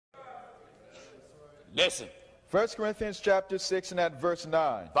Listen. 1 Corinthians chapter 6 and at verse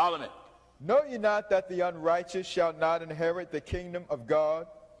 9. Follow me. Know ye not that the unrighteous shall not inherit the kingdom of God?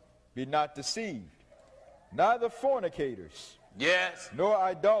 Be not deceived. Neither fornicators, Yes. nor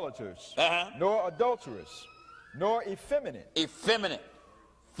idolaters, nor adulterers, nor effeminate,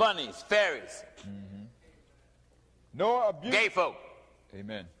 funnies, fairies, nor abuse, gay folk,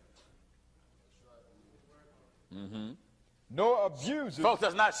 amen, nor abusers, folks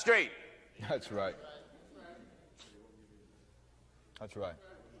that's not straight. That's right. That's right.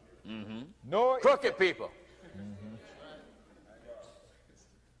 Nor crooked people.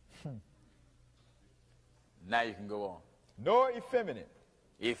 Now you can go on. Nor effeminate,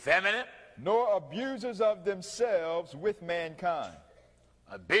 nor abusers of themselves with mankind,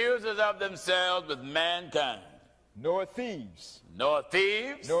 abusers of themselves with mankind, nor thieves, nor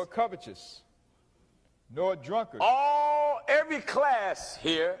covetous, nor drunkards. Every class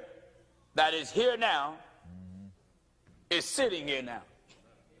here that is here now is sitting here now.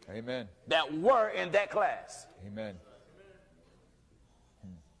 Amen. That were in that class. Amen.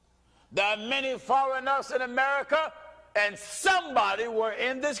 There are many foreigners in America, and somebody were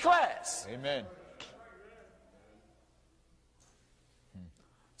in this class. Amen.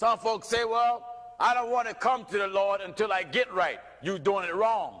 Some folks say, well, I don't want to come to the Lord until I get right. You're doing it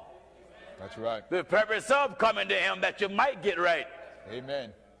wrong. That's right. The purpose of coming to him that you might get right.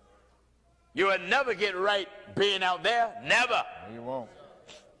 Amen. You will never get right being out there. Never. No, you won't.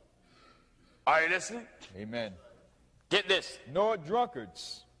 Are you listening? Amen. Get this. Nor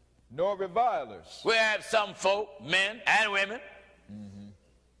drunkards, nor revilers. We have some folk, men and women,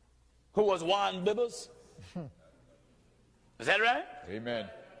 who was wine bibbers. Is that right? Amen.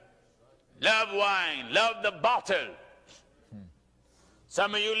 Love wine, love the bottle.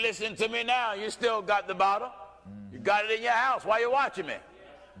 Some of you listening to me now, you still got the bottle. You got it in your house. Why you watching me?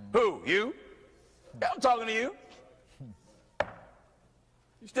 Who? You? Yeah, I'm talking to you.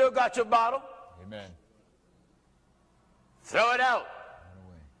 You still got your bottle. Amen. Throw it out.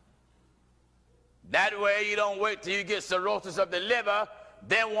 That way you don't wait till you get cirrhosis of the liver,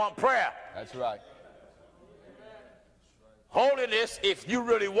 then want prayer. That's right. Holiness, if you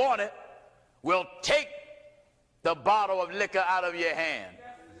really want it, will take the bottle of liquor out of your hand.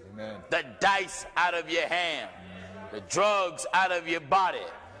 Amen. The dice out of your hand. The drugs out of your body.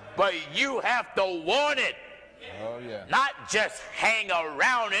 But you have to want it. Oh, yeah. Not just hang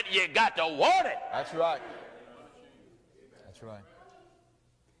around it, you got to want it. That's right. That's right.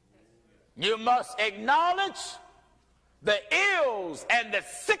 You must acknowledge the ills and the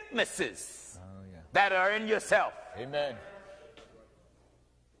sicknesses that are in yourself. Amen.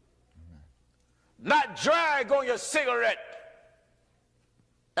 Not drag on your cigarette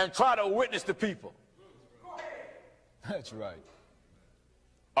and try to witness to people. That's right.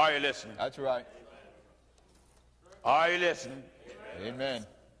 Are you listening? That's right. Are you listening? Amen.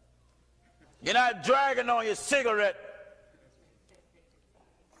 You're not dragging on your cigarette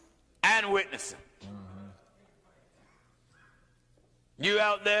and witnessing. You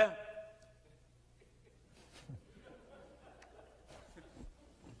out there?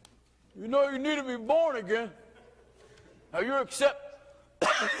 You know you need to be born again. Now you accept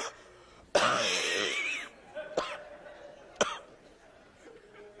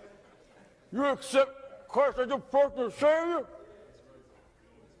you accept Christ as your personal Savior?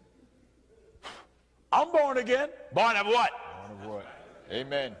 I'm born again. Born of what? Born of what?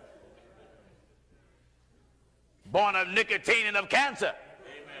 Amen. Born of nicotine and of cancer.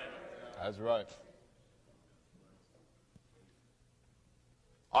 Amen. That's right.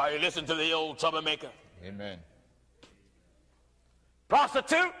 Are you listening to the old troublemaker? Amen.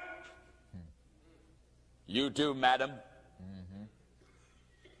 Prostitute? You too, madam.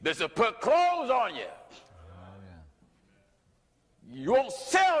 This will put clothes on you. Oh, yeah. You won't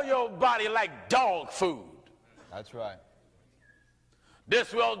sell your body like dog food. That's right.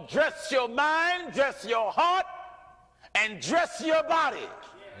 This will dress your mind, dress your heart, and dress your body.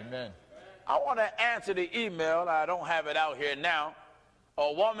 Amen. I want to answer the email. I don't have it out here now.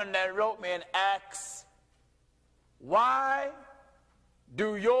 A woman that wrote me and asked, why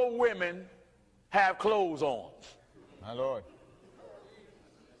do your women have clothes on? My Lord.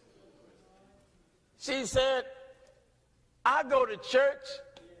 She said, I go to church,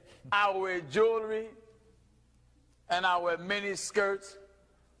 I wear jewelry, and I wear mini skirts,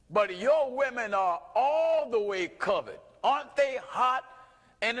 but your women are all the way covered. Aren't they hot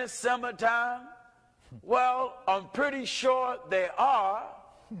in the summertime? Well, I'm pretty sure they are,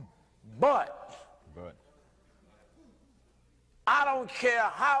 but I don't care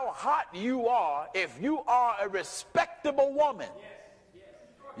how hot you are, if you are a respectable woman,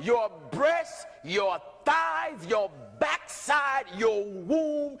 your breasts, your thighs, your backside, your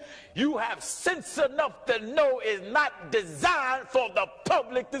womb, you have sense enough to know is not designed for the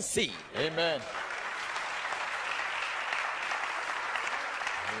public to see. Amen.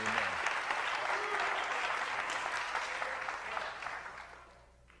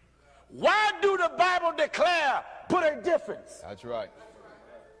 Why do the Bible declare, put a difference That's right.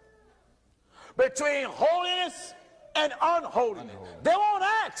 between holiness and unholiness? They won't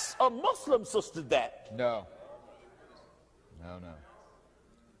ask a Muslim sister that. No. No, no.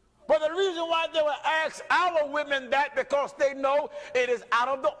 But the reason why they will ask our women that, because they know it is out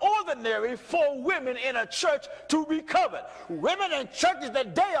of the ordinary for women in a church to be covered. Women in churches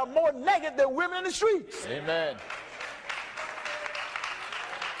today are more naked than women in the streets. Amen.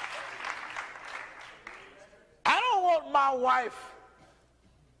 I don't want my wife,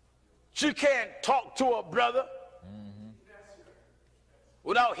 she can't talk to her brother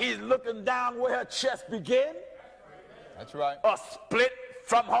without he's looking down where her chest begins. That's right. A split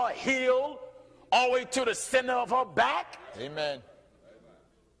from her heel all the way to the center of her back. Amen.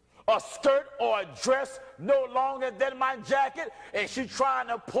 A skirt or a dress no longer than my jacket, and she trying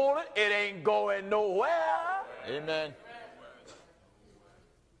to pull it, it ain't going nowhere. Amen.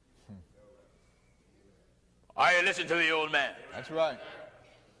 All right, listen to the old man. That's right.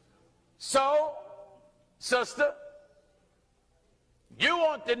 So, sister, you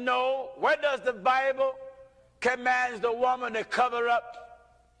want to know, where does the Bible commands the woman to cover up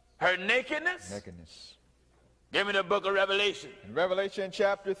her nakedness? Nakedness. Give me the book of Revelation. In Revelation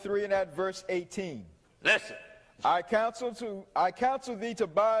chapter 3 and at verse 18. Listen. I counsel thee to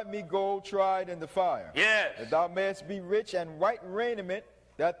buy me gold tried in the fire. Yes. That thou mayest be rich, and white raiment,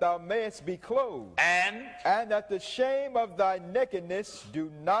 that thou mayest be clothed. And that the shame of thy nakedness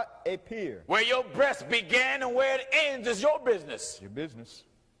do not appear. Where your breast began and where it ends is your business. Your business.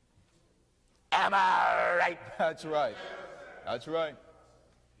 Am I right? That's right. That's right.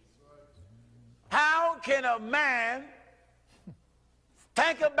 How can a man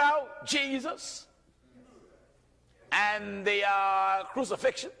think about Jesus and the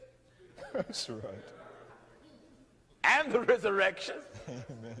crucifixion That's right. and the resurrection?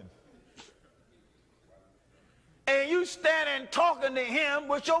 Amen. And you standing talking to him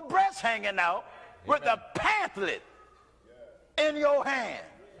with your breasts hanging out, with a pamphlet in your hand?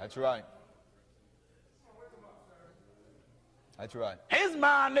 That's right. That's right. His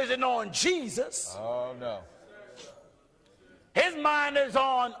mind isn't on Jesus. Oh, no. His mind is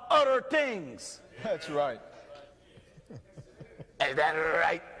on other things. That's right. Is that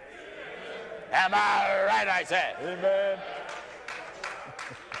right? Am I right, I said? Amen.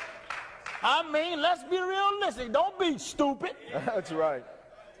 I mean, let's be realistic. Don't be stupid. That's right.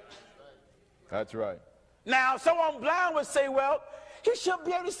 That's right. Now, someone blind would say, well, he should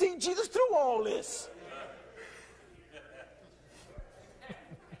be able to see Jesus through all this.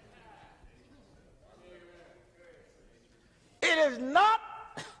 It is not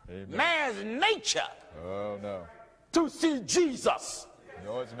Amen. man's nature Oh, no. to see Jesus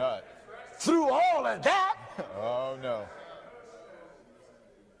No, it's not. through all of that. Oh, no.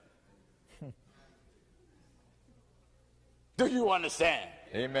 Do you understand?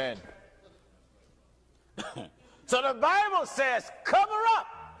 Amen. So the Bible says, cover up.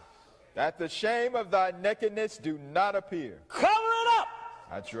 That the shame of thy nakedness do not appear. Cover it up.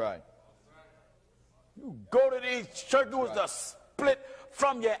 That's right. You go to these churches with a split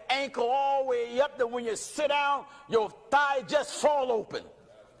from your ankle all the way up, that when you sit down, your thigh just fall open.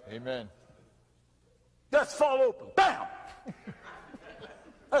 Amen. Just fall open. Bam!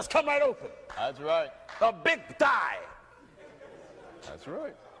 Let's come right open. That's right. A big thigh, That's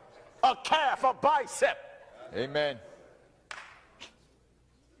right. a calf, a bicep. Amen.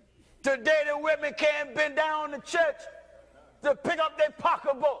 Today the women can't bend down in the church to pick up their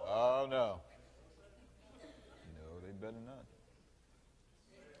pocketbook. Oh, no. No, they better not.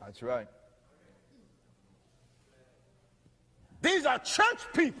 That's right. These are church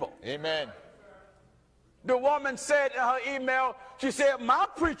people. Amen. The woman said in her email, she said, my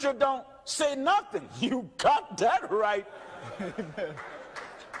preacher don't say nothing. You got that right. Amen.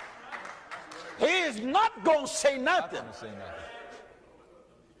 He is not going to say nothing. Not gonna say nothing.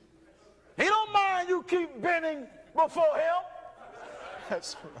 He don't mind you keep bending before him.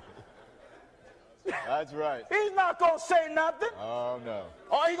 That's right. That's right. He's not going to say nothing. Oh, no.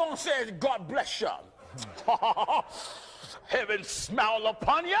 All he's going to say is, God bless you. Heaven smile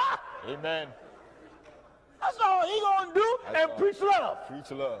upon you. Amen. That's all he's going to do. That's and all. preach love.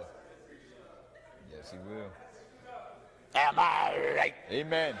 Preach love. Yes, he will. Am I right?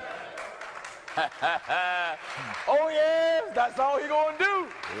 Amen. Oh, yes, that's all he's going to do.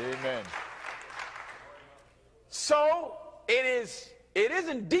 Amen. So it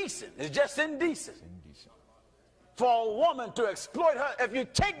isn't decent. It's just indecent. For a woman to exploit her. If you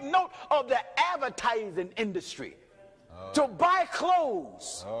take note of the advertising industry, to buy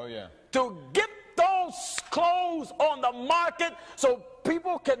clothes, to get those clothes on the market so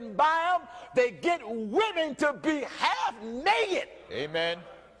people can buy them, they get women to be half naked. Amen.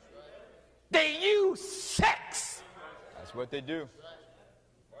 They use sex. That's what they do.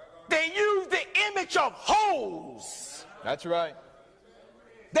 They use the image of hoes. That's right.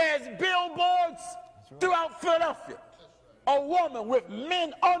 There's billboards throughout Philadelphia. A woman with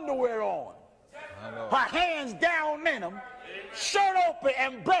men underwear on. Her hands down in them, shirt open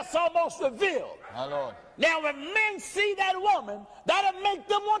and breasts almost revealed. Now when men see that woman, that'll make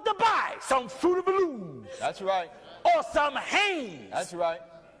them want to buy some Fruit Balloons. That's right. Or some Hanes. That's right.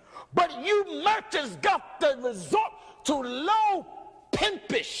 But you merchants got to resort to low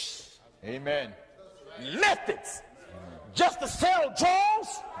pimpish methods just to sell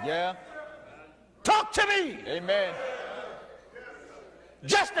drawers. Yeah. Talk to me. Amen.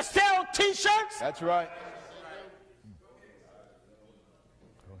 Just to sell T-shirts. That's right.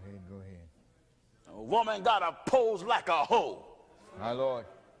 Go ahead. A woman got to pose like a hoe. My Lord.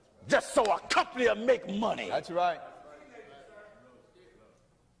 Just so a company will make money. That's right.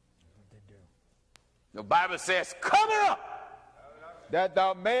 The Bible says, cover up, that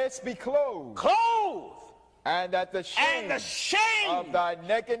thou mayest be clothed, and that the shame of thy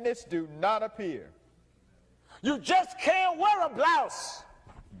nakedness do not appear. You just can't wear a blouse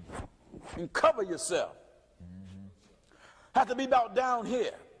and cover yourself. Have to be about down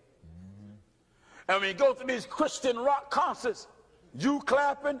here. And when you go to these Christian rock concerts, you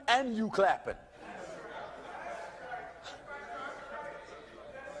clapping and you clapping.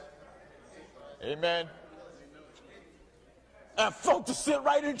 Amen. And folks will sit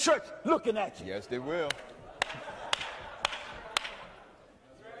right in church looking at you. Yes, they will.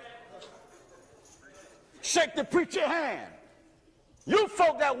 Shake the preacher's hand. You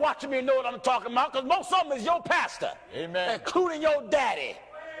folk that watching me know what I'm talking about, because most of them is your pastor. Amen. Including your daddy.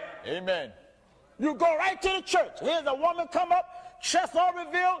 Amen. You go right to the church. Here's a woman come up, chest all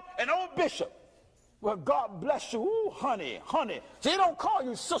revealed, an old bishop. Well, God bless you. Ooh, honey. See, they don't call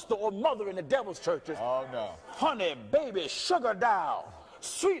you sister or mother in the devil's churches. Oh, no. Honey, baby, sugar doll,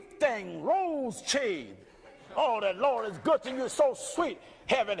 sweet thing, rose chain. Oh, the Lord is good to you, so sweet.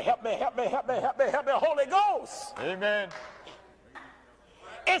 Heaven, help me, Holy Ghost. Amen.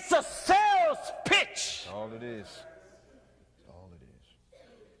 It's a sales pitch. All it is. All it is.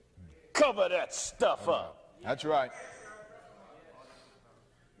 Cover that stuff up. That's right.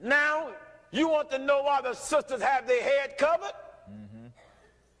 Now, you want to know why the sisters have their head covered?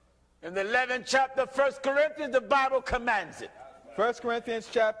 In the 11th chapter of 1 Corinthians, the Bible commands it. 1 Corinthians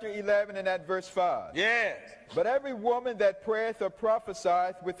chapter 11 and at verse 5. Yes. But every woman that prayeth or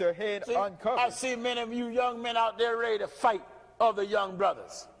prophesieth with her head uncovered. I see many of you young men out there ready to fight other young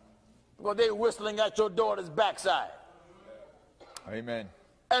brothers, because they're whistling at your daughter's backside. Amen.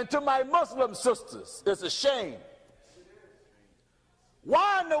 And to my Muslim sisters, it's a shame.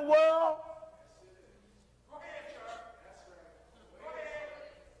 Why in the world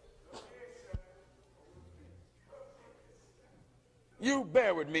you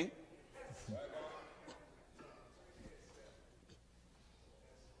bear with me?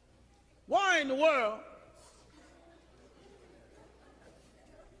 Why in the world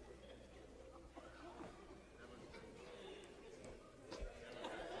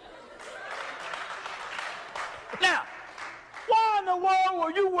now, why in the world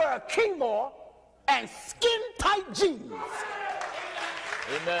will you wear a chemo and skin-tight jeans?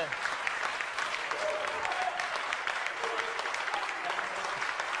 Amen.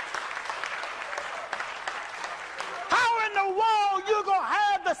 How in the world you gonna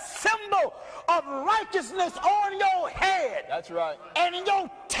have the symbol of righteousness on your head? That's right. And in your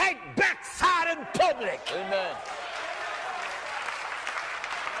tight backside in public? Amen.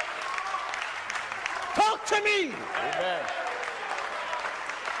 Talk to me. Amen.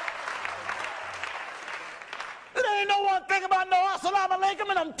 It ain't no one thing about no assalamu alaikum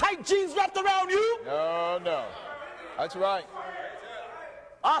and them tight jeans wrapped around you. No, no. That's right.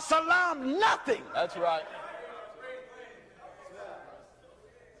 Assalam, nothing. That's right.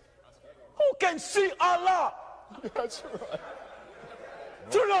 Who can see Allah That's right.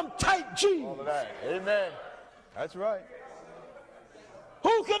 through them tight jeans? All of that. Amen. That's right.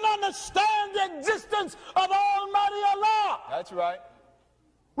 Who can understand the existence of Almighty Allah That's right.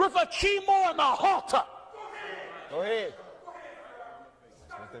 with a chemo and a halter? Go ahead.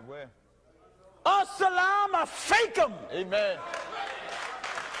 That's what they wear. As-salam, I fake them. Amen.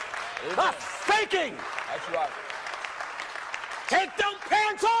 I'm faking. That's right. Take them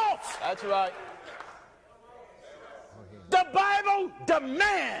pants off. That's right. The Bible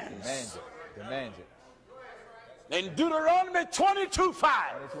demands. Demands it. Demands it. In Deuteronomy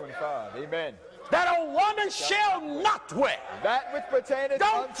 22:5. 25. Amen. That a woman shall not wear. That which pertaineth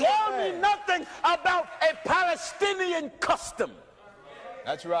Don't unto tell man. me nothing about a Palestinian custom.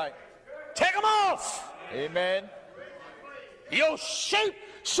 That's right. Take them off. Amen. Your shape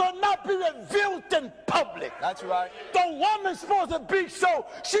shall not be revealed in public. That's right. The woman's supposed to be so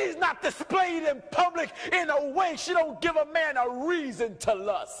she's not displayed in public in a way she don't give a man a reason to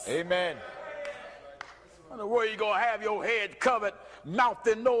lust. Amen. I don't know where you gonna have your head covered, mouth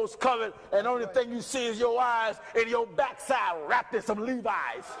and nose covered, and the only thing you see is your eyes and your backside wrapped in some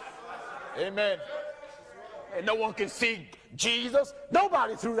Levi's. Amen. And no one can see Jesus.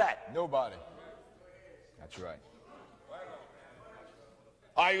 Nobody through that. Nobody. That's right.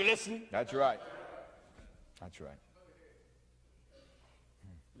 Are you listening? That's right. That's right.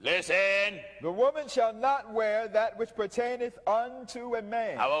 Listen. The woman shall not wear that which pertaineth unto a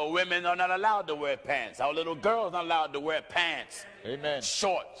man. Our women are not allowed to wear pants. Our little girls are not allowed to wear pants. Amen.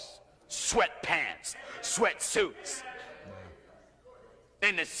 Shorts, sweatpants, sweatsuits.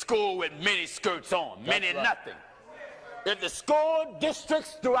 In the school with mini skirts on, mini right. nothing. If the school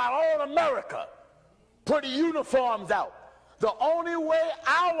districts throughout all America put uniforms out, the only way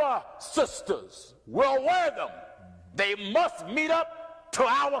our sisters will wear them, they must meet up to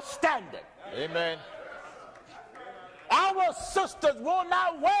our standard. Amen. Our sisters will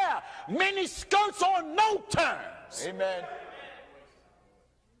not wear mini skirts on no terms. Amen.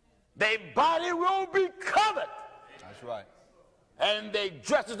 Their body will be covered. That's right. And their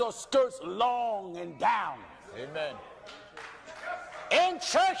dresses or skirts long and down. Amen. In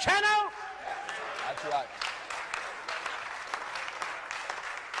church, Hannah, That's right.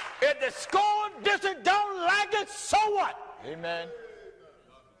 if the school district don't like it, so what? Amen.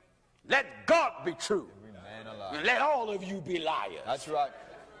 Let God be true. Every man alive. And let all of you be liars. That's right.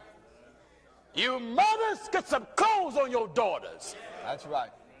 You mothers, get some clothes on your daughters. That's right.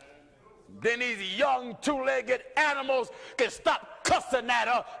 Then these young two-legged animals can stop cussing at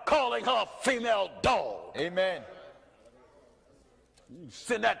her, calling her a female dog. Amen. You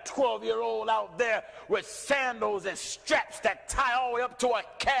send that 12-year-old out there with sandals and straps that tie all the way up to her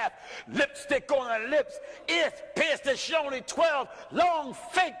calf, lipstick on her lips, ears pierced and she only 12, long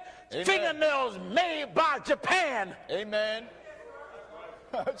fake Amen. fingernails made by Japan. Amen.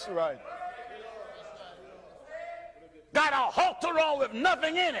 That's right. Got a halter on with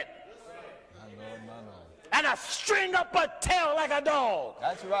nothing in it. My Lord. And a string up her tail like a dog.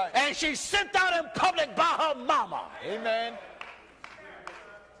 That's right. And she's sent out in public by her mama. Amen.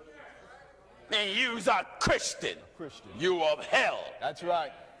 And you's a Christian. Christian. You of hell. That's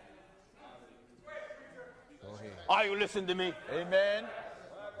right. Go ahead. Are you listening to me? Amen.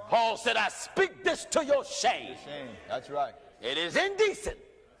 Paul said, I speak this to your shame. Shame. That's right. It is indecent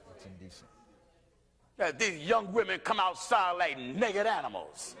It's indecent. that these young women come outside like naked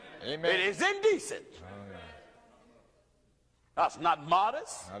animals. Amen. It is indecent. Oh, yeah. That's not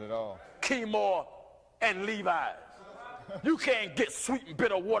modest. Not at all. Keymore and Levi's. You can't get sweet and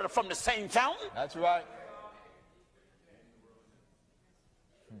bitter water from the same fountain. That's right.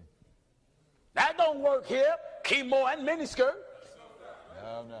 That don't work here. Keymore and miniskirt.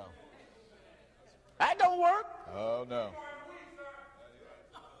 Oh, no. That don't work. Oh, no.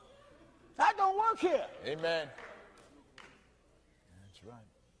 That don't work here. Amen. That's right.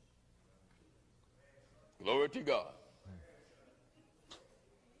 Glory to God.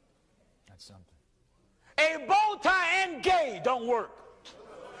 That's something. A bow tie and gay don't work.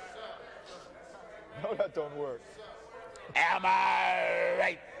 No, that don't work. Am I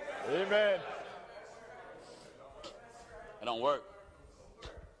right? Amen. It don't work.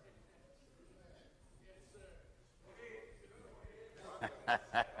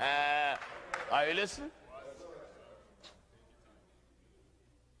 Are you listening?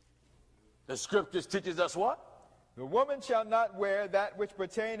 The scriptures teaches us what? The woman shall not wear that which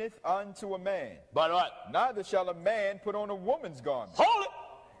pertaineth unto a man. But what? Neither shall a man put on a woman's garment. Hold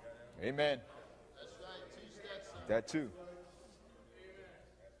it. Amen. That too.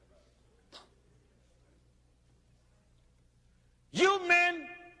 You men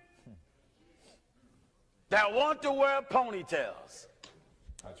that want to wear ponytails.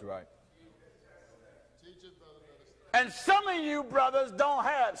 That's right. And some of you brothers don't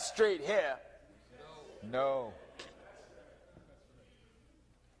have straight hair. No.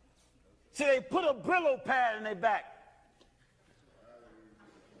 See, they put a Brillo pad in their back.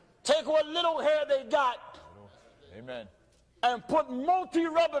 take what little hair they got, Amen. and put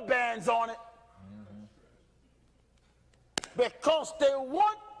multi-rubber bands on it because they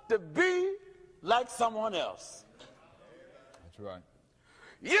want to be like someone else. That's right.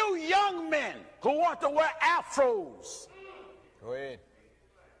 You young men who want to wear afros, Go ahead.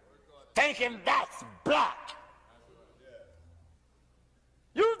 thinking that's black.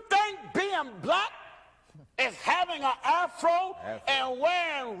 You think being black is having an afro and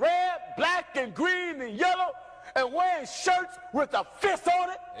wearing red, black, and green, and yellow, and wearing shirts with a fist on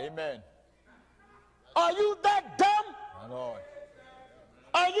it? Amen. Are you that dumb? My Lord.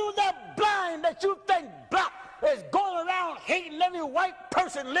 Are you that blind that you think black is going around hating every white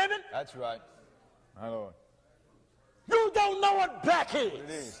person living? That's right. My Lord. You don't know what black is. It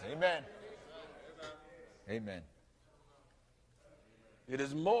is. Amen. Amen. It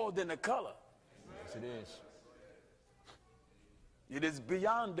is more than a color. Yes, it is. It is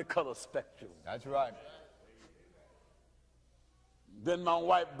beyond the color spectrum. That's right. Then my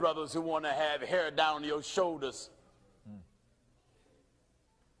white brothers who want to have hair down your shoulders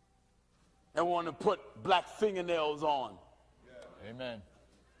and want to put black fingernails on Amen.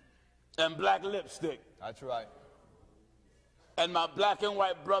 and black lipstick. That's right. And my black and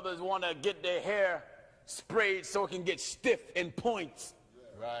white brothers want to get their hair sprayed so it can get stiff in points.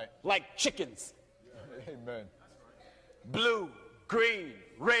 Right. Like chickens. Amen. Blue, green,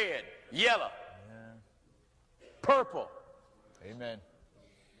 red, yellow, purple. Amen.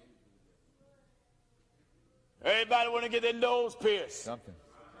 Everybody want to get their nose pierced. Something.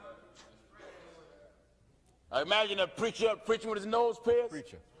 I imagine a preacher preaching with his nose pierced.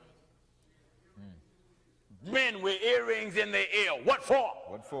 Preacher. Men with earrings in their ear. What for?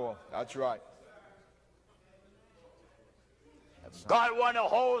 What for? That's right. God wanted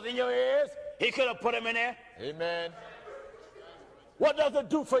holes in your ears. He could have put them in there. Amen. What does it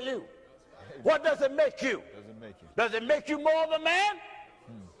do for you? What does it make you? Doesn't make you. Does it make you more of a man?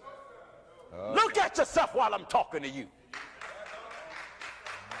 Look at yourself while I'm talking to you.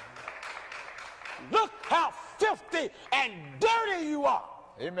 Look how filthy and dirty you are.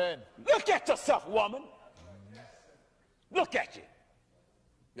 Amen. Look at yourself, woman. Look at you.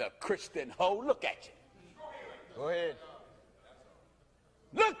 You're a Christian hoe. Look at you. Go ahead.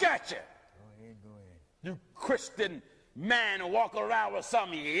 Look at you. Go ahead. Go ahead. You Christian man who walk around with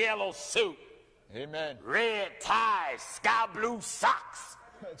some yellow suit, Amen. red tie, sky blue socks,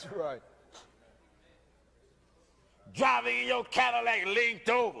 That's right. driving in your Cadillac linked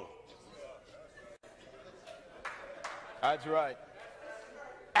over. That's right.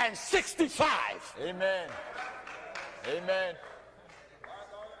 And 65. Amen. Amen.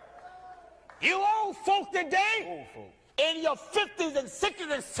 You old folk today, Old folk. in your 50s and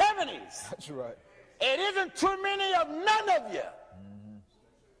 60s and 70s, That's right. it isn't too many of none of you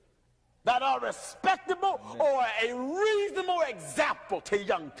that are respectable or a reasonable example to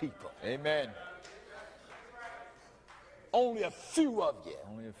young people. Amen. Only a few of you.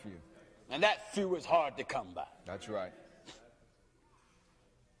 Only a few. And that few is hard to come by. That's right.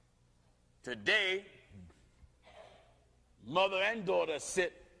 Today, mother and daughter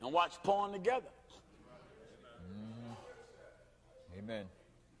sit and watch porn together. Amen.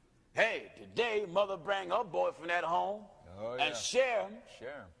 Hey, today, mother bring her boyfriend at home and share him Share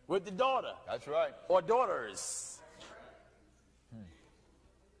 'em. with the daughter That's right. or daughters.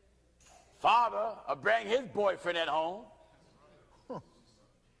 Father will bring his boyfriend at home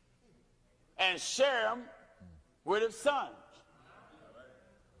and share him with his son.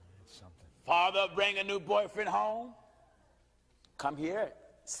 It's something. Father bring a new boyfriend home. Come here,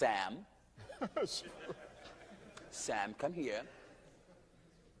 Sam. Sam, come here.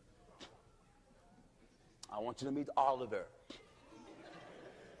 I want you to meet Oliver.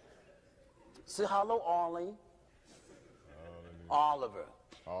 Say hello, Ollie. Oliver.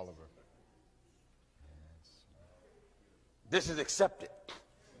 Oliver. This is accepted.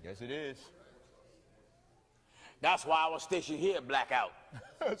 Yes, it is. That's why our station here black out.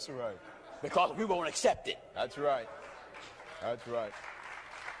 That's right. Because we won't accept it. That's right. That's right.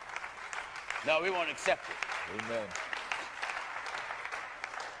 No, we won't accept it. Amen.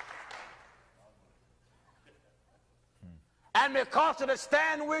 And because of the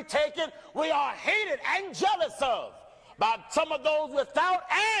stand we're taking, we are hated and jealous of by some of those without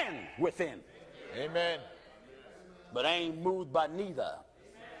and within. Amen. But ain't moved by neither.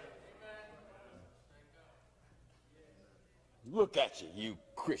 Look at you, you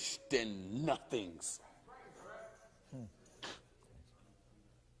Christian nothings.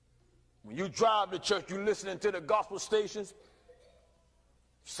 When you drive to church, you listening to the gospel stations,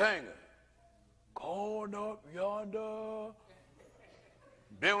 singing, going up yonder,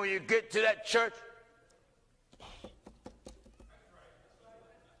 Then when you get to that church,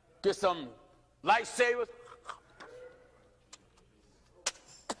 get some lifesavers.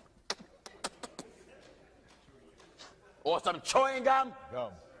 Or some chewing gum.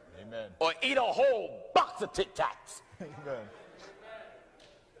 Gum. Amen. Or eat a whole box of Tic Tacs. Amen.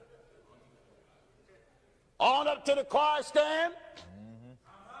 On up to the choir stand.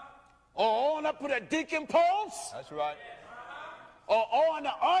 Or on up to the deacon post. That's right. Or on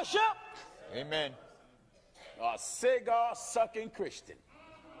the usher. Amen. A cigar-sucking Christian.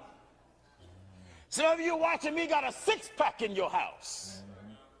 Some of you watching me got a six-pack in your house.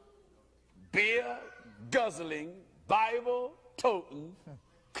 Beer, guzzling, Bible-toting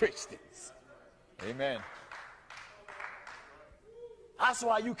Christians. Amen. That's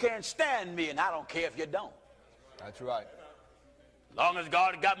why you can't stand me, and I don't care if you don't. That's right. Long as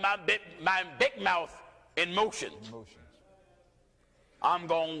God got my big mouth in motion. Emotions. I'm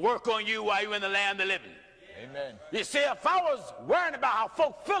going to work on you while you're in the land of the living. Amen. You see, if I was worrying about how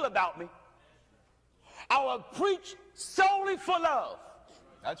folk feel about me, I would preach solely for love.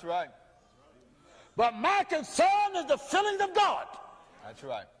 That's right. But my concern is the feelings of God. That's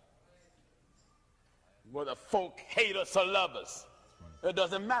right. Whether folk hate us or love us, it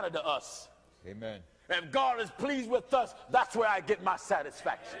doesn't matter to us. Amen. If God is pleased with us, that's where I get my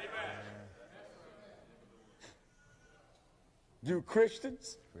satisfaction. Amen. You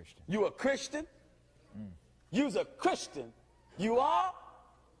Christians? Christian. You a Christian? You's a Christian. You are?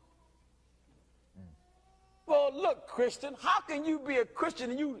 Well, look, Christian, how can you be a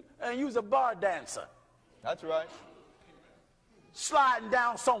Christian and you's a bar dancer? That's right. Sliding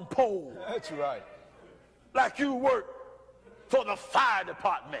down some pole. That's right. Like you work for the fire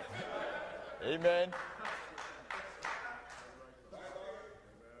department. Amen.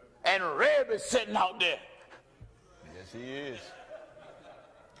 And Reb is sitting out there. Yes, he is.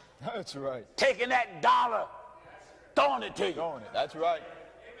 That's right. Taking that dollar, throwing it to you. Throwing it. That's right.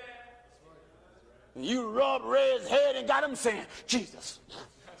 You rubbed Red's head and got him saying, Jesus.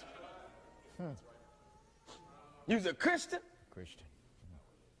 You's a Christian? Christian.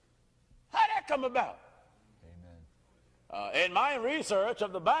 How'd that come about? Amen. In my research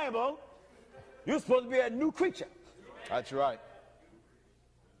of the Bible, you're supposed to be a new creature. That's right.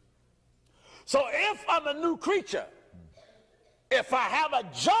 So if I'm a new creature, if I have a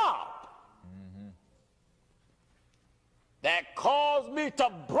job that calls me to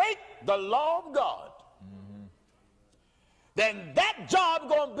break the law of God, then that job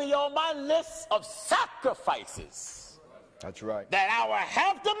going to be on my list of sacrifices. That's right. That I will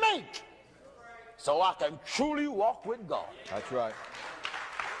have to make so I can truly walk with God. That's right.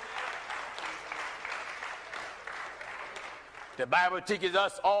 The Bible teaches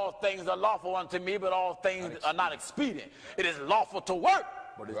us all things are lawful unto me, but all things are not expedient. It is lawful to work,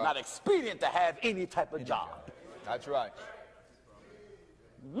 but it's not expedient to have any type of job. That's right.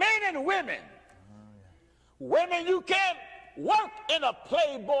 Men and women. Women, you can't work in a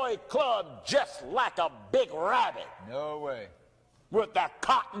Playboy club just like a big rabbit. No way. With a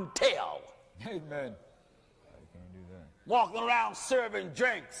cotton tail. Amen. I can't do that. Walking around serving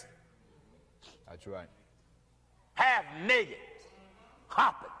drinks. That's right. Half naked.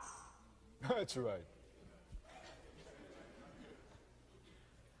 Hopping. That's right.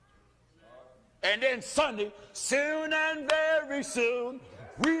 And then Sunday, soon and very soon,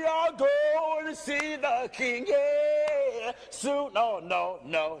 we are going to see the King. Yeah. Soon,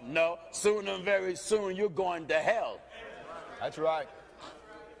 no. Soon and very soon, you're going to hell. That's right.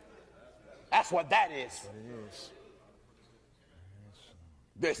 That's what that is. That's what it is.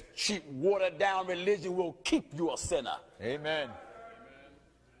 This cheap, watered-down religion will keep you a sinner. Amen.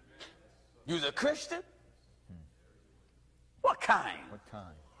 You're a Christian? What kind? What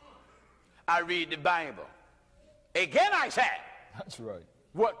kind? I read the Bible. Again, I said. That's right.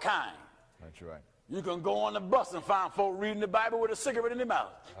 What kind? That's right. You can go on the bus and find folk reading the Bible with a cigarette in their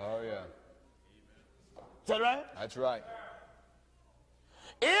mouth. Oh, yeah. Is that right? That's right.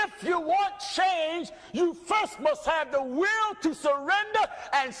 If you want change, you first must have the will to surrender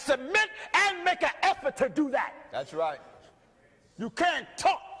and submit and make an effort to do that. That's right. You can't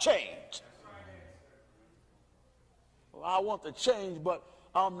talk change. Well, I want to change, but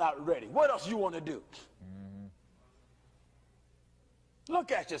I'm not ready. What else you want to do?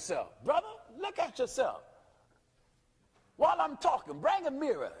 Look at yourself, brother. Look at yourself. While I'm talking, bring a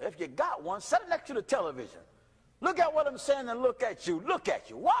mirror. If you got one, set it next to the television. Look at what I'm saying and look at you. Look at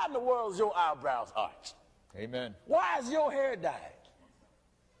you. Why in the world is your eyebrows arched? Amen. Why is your hair dyed?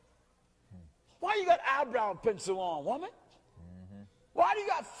 Why you got eyebrow pencil on, woman? Why do you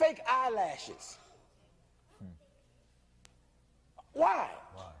got fake eyelashes? Why?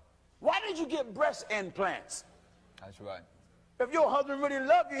 Why did you get breast implants? That's right. If your husband really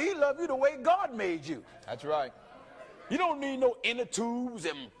loved you, he loved you the way God made you. That's right. You don't need no inner tubes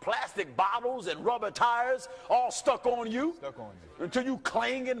and plastic bottles and rubber tires all stuck on you. Stuck on you. Until you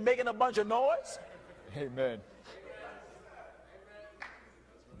clanging, making a bunch of noise. Amen.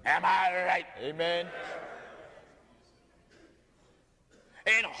 Am I right? Amen.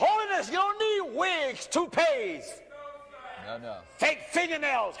 In holiness, you don't need wigs, toupees, No. fake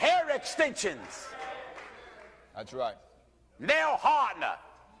fingernails, hair extensions, That's right. nail hardener.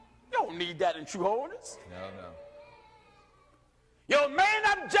 You don't need that in true holiness. No. Your main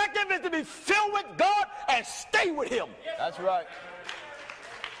objective is to be filled with God and stay with him. That's right.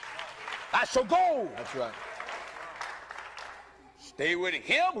 That's your goal. That's right. Stay with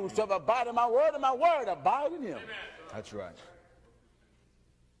him. Whosoever abide in my word, and my word abide in him. That's right.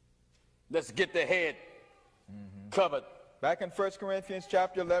 Let's get the head covered. Back in 1 Corinthians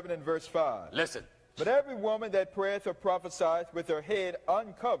chapter 11 and verse 5. Listen. But every woman that prayeth or prophesieth with her head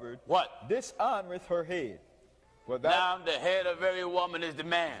uncovered, What? dishonoreth her head. For that Now the head of every woman is the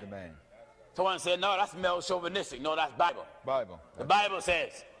man. the man. Someone said, no, that's male chauvinistic. No, that's Bible. Bible. The Bible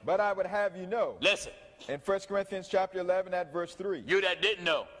says, But I would have you know, listen, in 1 Corinthians chapter 11 at verse 3. you that didn't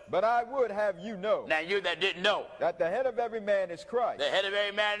know. But I would have you know, Now you that didn't know. that the head of every man is Christ, The head of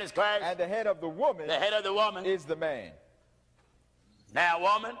every man is Christ. and the head of the woman The head of the woman is the man. Now,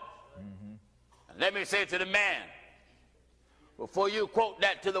 woman, let me say to the man, before you quote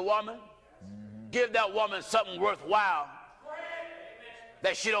that to the woman, give that woman something worthwhile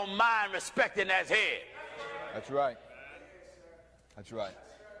that she don't mind respecting as head. That's right. That's right.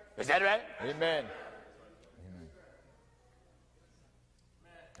 Is that right? Amen. Amen.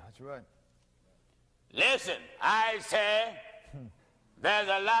 That's right. Listen, I say there's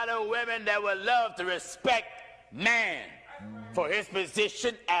a lot of women that would love to respect man for his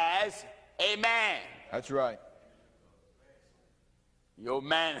position as a man. That's right. Your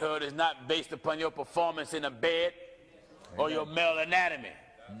manhood is not based upon your performance in a bed or your male anatomy.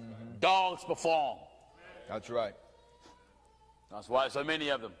 Dogs perform. That's right. That's why so many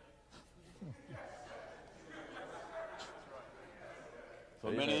of them. So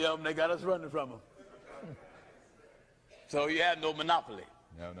many of them, they got us running from them. So you have no monopoly.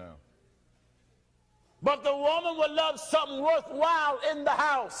 No. But the woman would love something worthwhile in the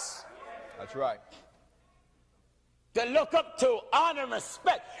house. That's right. To look up to, honor, and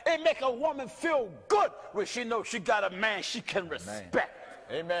respect. It make a woman feel good when she knows she got a man she can respect.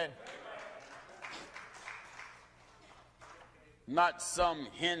 Amen. Not some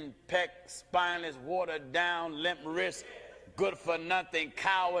henpecked, spineless, watered down, limp wrist, good for nothing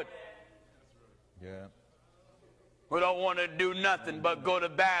coward Yeah. who don't want to do nothing but go to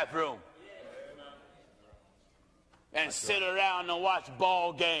the bathroom and sit around and watch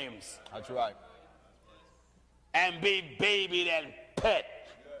ball games That's right. and be babied and pet,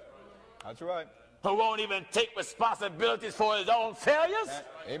 That's right. who won't even take responsibilities for his own failures,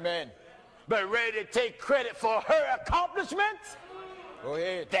 Amen. but ready to take credit for her accomplishments Go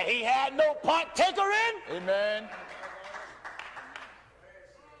ahead. that he had no partaker in. Amen.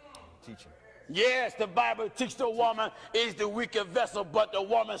 Teaching. Yes, the Bible teaches the woman is the weaker vessel, but the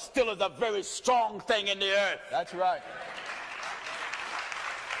woman still is a very strong thing in the earth. That's right.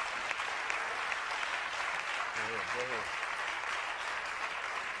 Go ahead.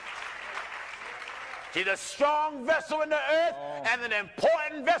 She's a strong vessel in the earth and an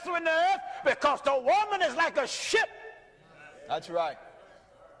important vessel in the earth because the woman is like a ship That's right.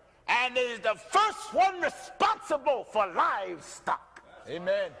 and is the first one responsible for livestock.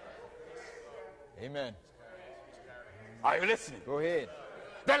 Amen. Amen. Are you listening? Go ahead.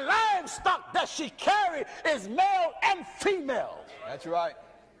 The livestock that she carries is male and female. That's right.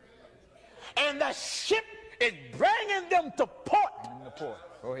 And the ship is bringing them to port. In the port.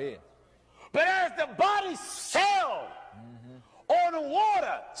 Go ahead. But as the body sail on the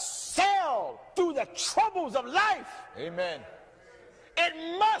water, sail through the troubles of life, Amen.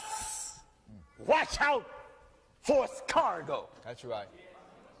 it must watch out for its cargo. That's right.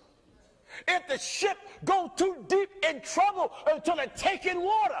 If the ship go too deep in trouble until it take in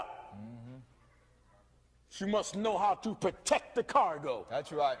water, she must know how to protect the cargo,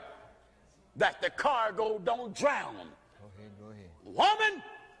 That's right. that the cargo don't drown. Go ahead. Go ahead. Woman,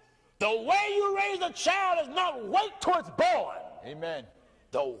 the way you raise a child is not wait till it's born. Amen.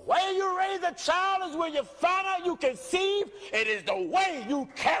 The way you raise a child is when you find out you conceive. It is the way you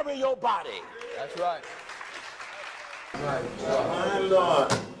carry your body. That's right. My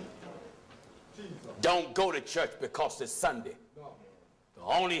Lord. Don't go to church because it's Sunday. The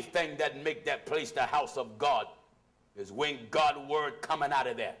only thing that make that place the house of God is when God's word coming out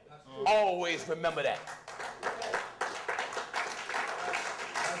of there. Always remember that.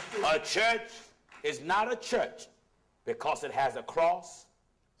 A church is not a church because it has a cross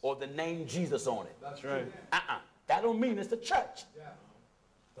or the name Jesus on it. That's right. That don't mean it's a church.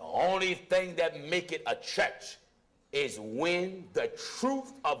 The only thing that make it a church is when the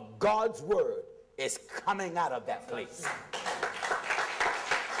truth of God's word is coming out of that place.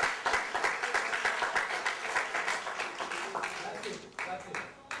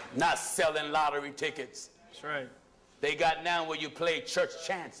 Not selling lottery tickets. That's right. They got now where you play church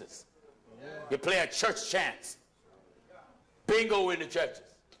chances. You play a church chance. Bingo in the churches.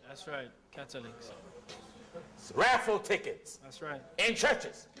 That's right. Catholics. Raffle tickets. That's right. In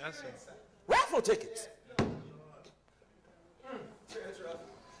churches. That's right. Raffle tickets.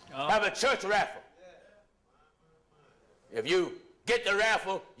 Have a church raffle. If you get the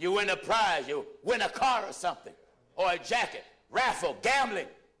raffle, you win a prize. You win a car or something. Or a jacket. Raffle, gambling.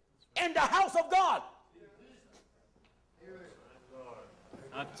 In the house of God.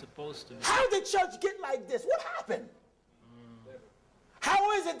 Not supposed to be. How did church get like this? What happened?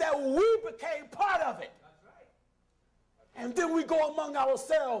 How is it that we became part of it? And then we go among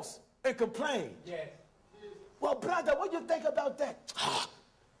ourselves and complain. Yes. Well, brother, what do you think about that?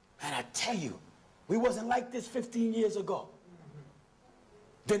 And I tell you, we wasn't like this 15 years ago.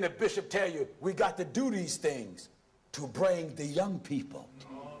 Then the bishop tell you, we got to do these things to bring the young people.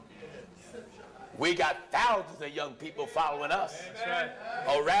 We got thousands of young people following us. That's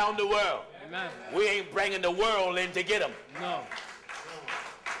right. Around the world. Amen. We ain't bringing the world in to get them. No.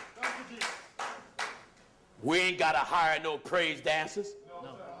 We ain't got to hire no praise dancers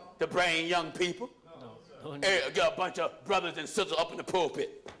to bring young people. No. Get a bunch of brothers and sisters up in the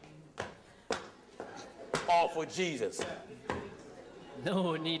pulpit. All for Jesus.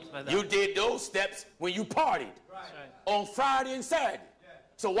 No need for that. You did those steps when you partied on Friday and Saturday.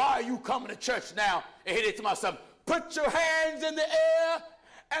 So why are you coming to church now and hit it to myself? Put your hands in the air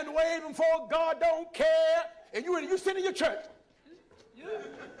and wave them for God don't care. And you sit in your church. Here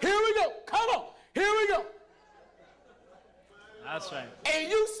we go. Come on. Here we go. That's right. And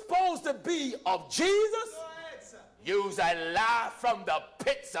you supposed to be of Jesus? You's a lie from the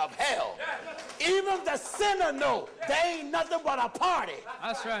pits of hell. Even the sinner know they ain't nothing but a party.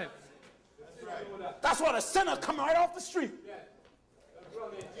 That's right. That's why the sinner come right off the street.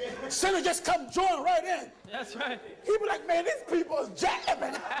 Sinner just come join right in. That's right. He be like, man, these people is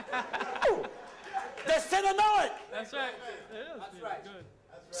jamming. The sinner know it. That's right. It is. That's right. Good.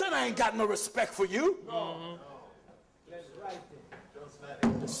 Sinner ain't got no respect for you.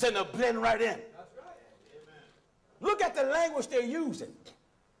 The sinner blend right in. Look at the language they're using.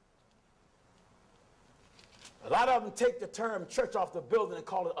 A lot of them take the term church off the building and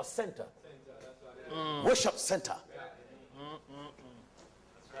call it a center. Worship center.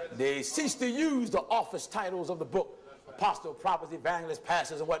 They cease to use the office titles of the book, apostle, prophet, evangelist,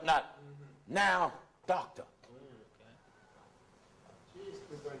 pastors, and whatnot. Now, doctor.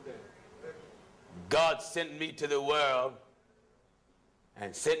 God sent me to the world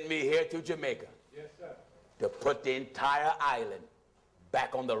and sent me here to Jamaica to put the entire island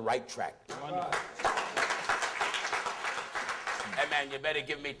back on the right track. Amen. You better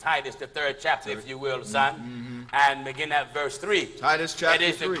give me Titus, the 3rd chapter, if you will, son. And begin at verse 3. Titus chapter 3. It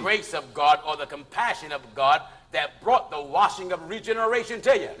is the grace of God or the compassion of God that brought the washing of regeneration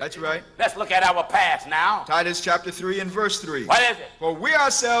to you. That's right. Let's look at our past now. Titus chapter 3 and verse 3. What is it? For we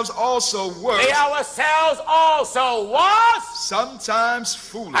ourselves also were. We ourselves also was. Sometimes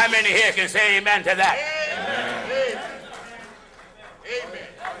foolish. How many here can say amen to that?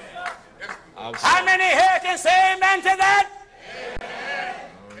 Amen. How many here can say amen to that?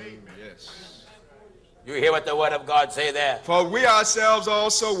 Yes. You hear what the word of God say there? For we ourselves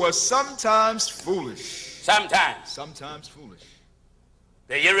also were sometimes foolish. Sometimes. Sometimes foolish.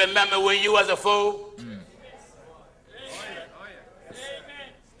 Do you remember when you was a fool?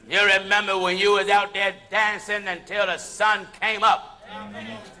 You remember when you was out there dancing until the sun came up?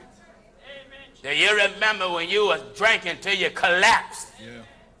 Do you remember when you was drinking till you collapsed?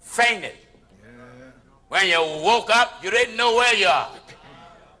 Fainted? When you woke up, you didn't know where you are.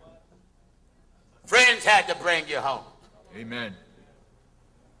 Friends had to bring you home. Amen.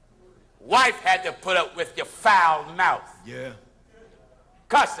 Wife had to put up with your foul mouth. Yeah.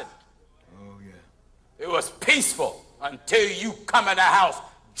 Cussing. Oh, yeah. It was peaceful until you come in the house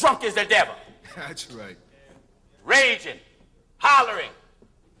drunk as the devil. That's right. Raging, hollering,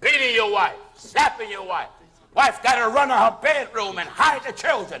 beating your wife, slapping your wife. Wife got to run to her bedroom and hide the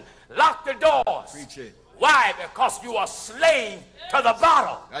children, lock the doors. Preach it. Why? Because you are slave to the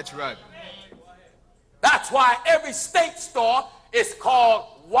bottle. That's right. That's why every state store is called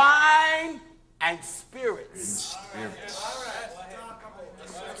wine and spirits.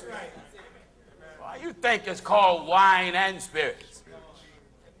 Why you think it's called wine and spirits?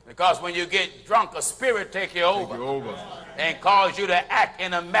 Because when you get drunk, a spirit take you over. And cause you to act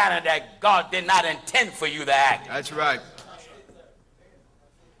in a manner that God did not intend for you to act. That's right.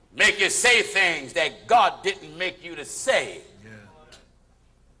 Make you say things that God didn't make you to say. Yeah.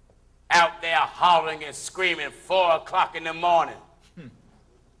 Out there hollering and screaming 4 o'clock in the morning.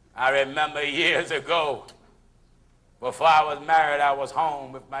 I remember years ago, before I was married, I was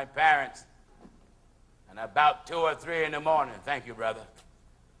home with my parents. And about 2 or 3 in the morning, thank you, brother.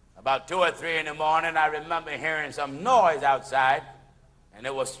 About 2 or 3 in the morning, I remember hearing some noise outside, and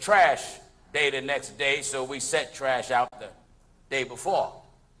it was trash day the next day, so we set trash out the day before.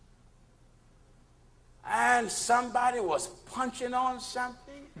 And somebody was punching on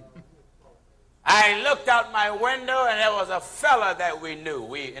something. I looked out my window, and there was a fella that we knew.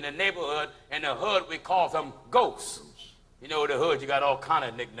 We, in the neighborhood, in the hood, we called them ghosts. You know, the hood, you got all kind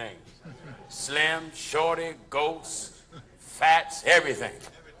of nicknames. Slim, Shorty, Ghost, Fats, everything.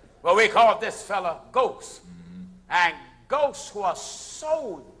 Well, we called this fella Ghost. And Ghost was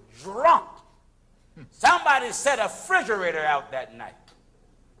so drunk. Somebody set a refrigerator out that night.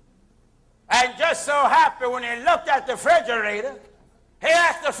 And just so happened when he looked at the refrigerator, he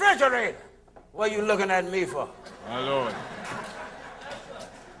asked the refrigerator, "What are you looking at me for?" My Lord.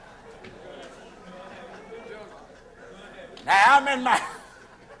 Now I'm in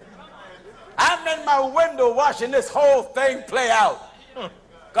my window watching this whole thing play out.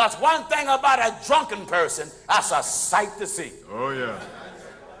 Because one thing about a drunken person, that's a sight to see. Oh, yeah.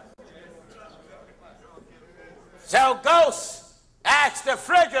 So Ghost asked the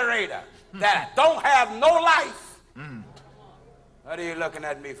refrigerator that don't have no life, "What are you looking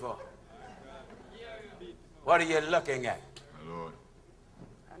at me for? What are you looking at?" My Lord.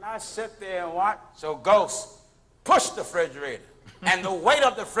 And I sit there and watch. So Ghost pushed the refrigerator, and the weight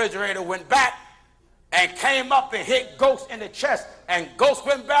of the refrigerator went back and came up and hit Ghost in the chest. And Ghost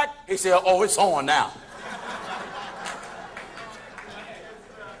went back. He said, "Oh, it's on now."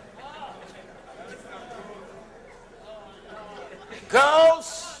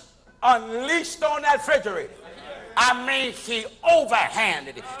 Ghost unleashed on that refrigerator. I mean, he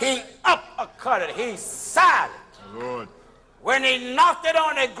overhanded it. He uppercutted it. He sided it. My Lord. When he knocked it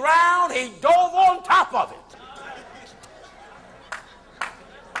on the ground, he dove on top of it.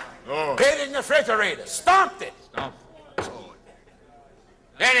 Lord. Hit it in the refrigerator, stomped it. Stomp. Lord.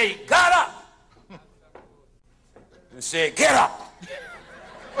 Then he got up and said, "Get up."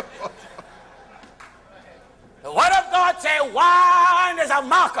 The word of God said, "Wine is a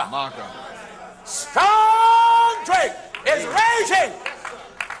mocker. Mocker. Strong drink is raging.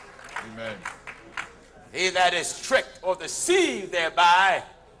 Amen. He that is tricked or deceived thereby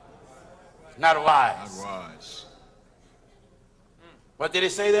is not wise." Not wise. What did he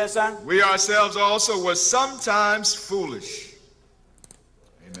say there, son? We ourselves also were sometimes foolish.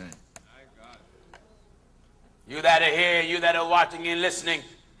 Amen. You that are here, you that are watching and listening,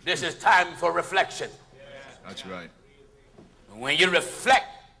 this is time for reflection. That's right. When you reflect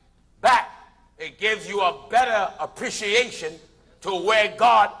back, it gives you a better appreciation to where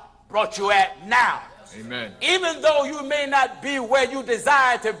God brought you at now. Amen. Even though you may not be where you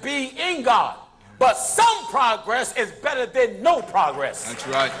desire to be in God, but some progress is better than no progress. That's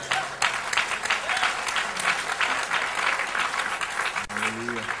right.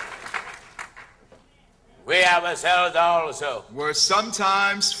 Hallelujah. We have ourselves also. We're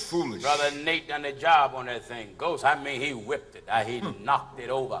sometimes foolish. Brother Nate done a job on that thing. Ghost, I mean, he whipped it. He knocked it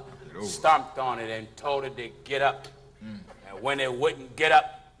over, stomped on it, and told it to get up. And when it wouldn't get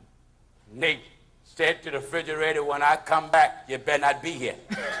up, Nate said to the refrigerator, "When I come back, you better not be here."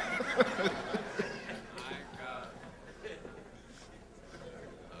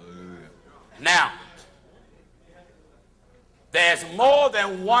 Now, there's more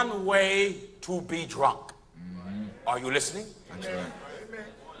than one way to be drunk. Are you listening? That's right.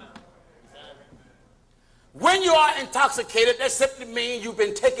 When you are intoxicated, that simply means you've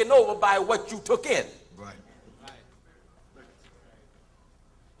been taken over by what you took in. Right.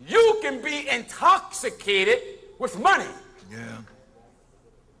 You can be intoxicated with money. Yeah.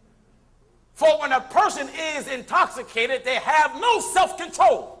 For when a person is intoxicated, they have no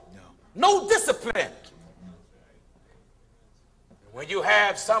self-control, no discipline. When you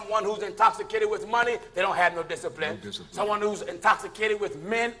have someone who's intoxicated with money, they don't have no discipline. Someone who's intoxicated with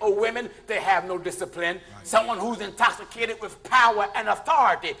men or women, they have no discipline. Right. Someone who's intoxicated with power and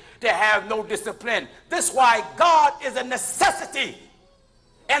authority, they have no discipline. This is why God is a necessity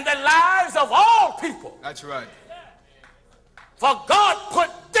in the lives of all people. That's right. For God put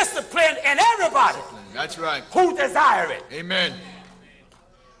discipline in everybody. That's right. Who desire it. Amen.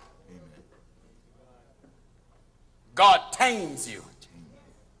 God tames you.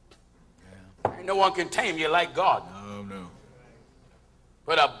 Yeah. No one can tame you like God. No, no.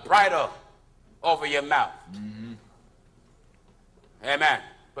 Put a bridle over your mouth. Mm-hmm. Amen.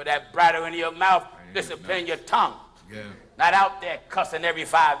 Put that bridle in your mouth. Discipline your tongue. Yeah. Not out there cussing every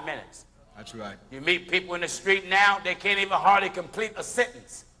 5 minutes. That's right. You meet people in the street now, they can't even hardly complete a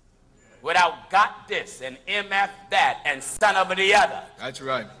sentence without got this and MF that and son of the other. That's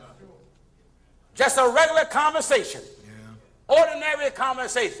right. Just a regular conversation. Yeah. Ordinary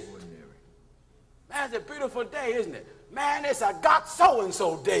conversation. Ordinary. Man, it's a beautiful day, isn't it? Man, it's a got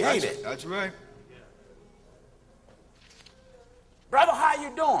so-and-so day, ain't it? That's right. Brother, how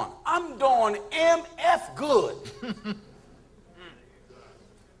you doing? I'm doing MF good.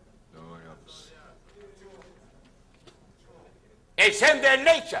 It's in their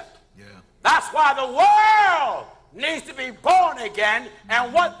nature. Yeah. That's why the world needs to be born again,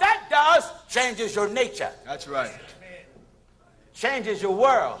 and what that does changes your nature. That's right. Changes your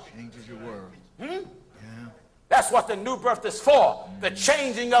world. Changes your world. Hmm? Yeah. That's what the new birth is for, the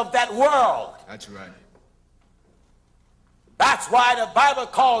changing of that world. That's right. That's why the Bible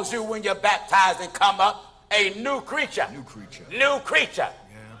calls you when you're baptized and come up a new creature. New creature. New creature.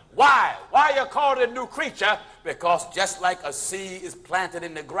 Yeah. Why? Why are you called a new creature? Because just like a seed is planted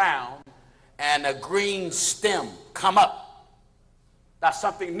in the ground and a green stem come up, that's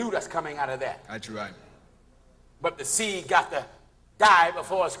something new that's coming out of that. That's right. But the seed got to die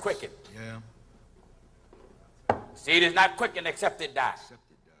before it's quickened. Yeah. Seed is not quickened except it dies.